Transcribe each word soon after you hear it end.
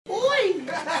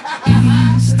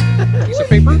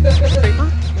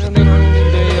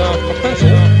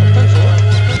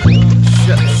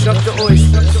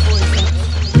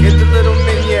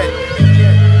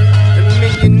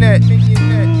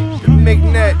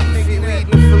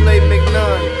filet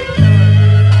mignon.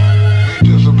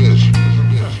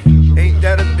 Ain't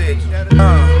that a bitch?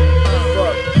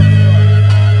 Fuck.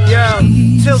 Yo,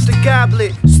 tilt the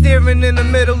goblet, steering in the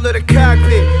middle of the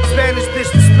cockpit. Spanish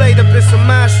bitch displayed up in some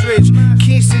ostrich.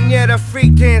 Quinceañera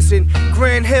freak dancing.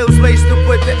 Grand Hills laced up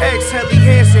with the ex Helly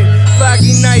Hansen.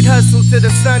 Foggy night hustle to the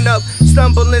sun up,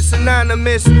 stumbling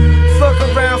synonymous. Fuck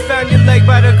around, found your leg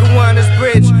by the Gowanus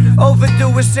Bridge.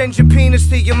 Overdue is send your penis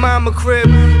to your mama crib.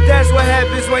 That's what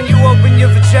happens when you open your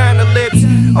vagina lips.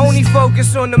 Only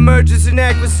focus on the mergers and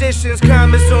acquisitions,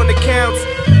 comments on accounts,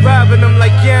 robbing them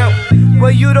like yow.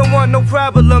 Well, you don't want no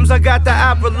problems, I got the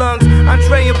opera lungs.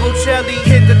 Andrea Bocelli,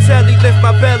 hit the telly, lift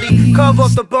my belly, carve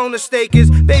off the bonus stakers.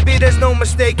 Baby, there's no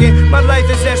mistaking, my life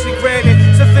is actually granted,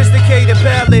 sophisticated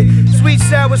palate. Sweet,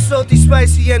 sour, salty,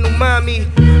 spicy, and umami.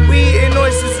 We eating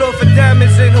oysters off of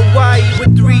diamonds in Hawaii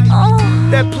with 3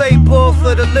 that play ball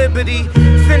for the liberty.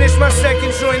 Finish my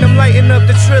second joint, I'm lighting up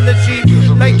the trilogy.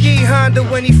 Like E Honda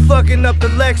when he fucking up the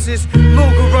Lexus.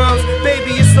 Lugerons,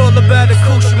 baby, it's all about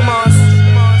accoutrements.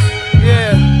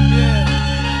 Yeah.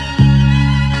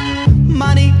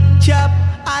 Money, job,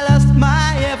 I lost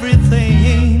my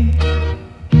everything.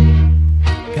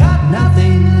 Got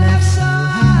nothing left, so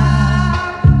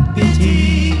I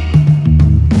pity.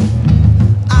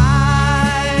 I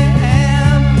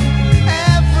am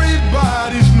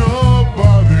everybody's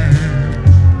nobody.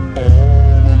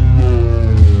 All alone.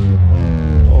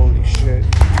 Holy shit.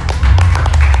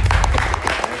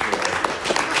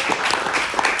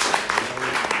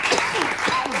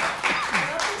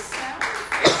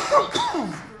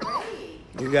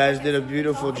 You guys did a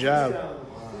beautiful job.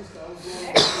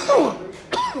 Excellent.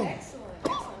 That was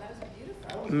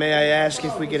beautiful. May I ask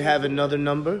if we could have another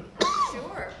number?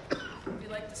 Sure. Would you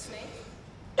like the snake?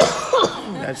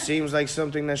 That seems like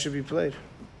something that should be played.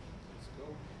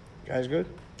 Guys good?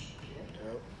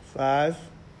 5,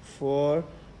 4,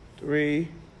 3,